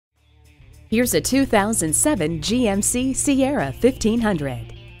Here's a 2007 GMC Sierra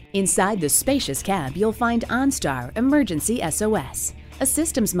 1500. Inside the spacious cab, you'll find OnStar Emergency SOS, a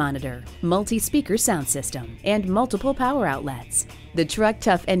systems monitor, multi-speaker sound system, and multiple power outlets. The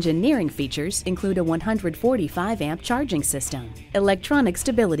truck-tough engineering features include a 145-amp charging system, electronic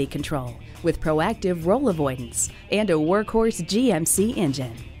stability control with proactive roll avoidance, and a workhorse GMC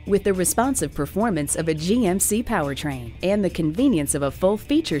engine. With the responsive performance of a GMC powertrain and the convenience of a full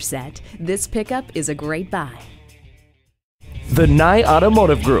feature set, this pickup is a great buy. The Nye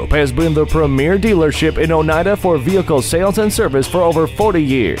Automotive Group has been the premier dealership in Oneida for vehicle sales and service for over 40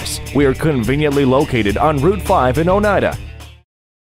 years. We are conveniently located on Route 5 in Oneida.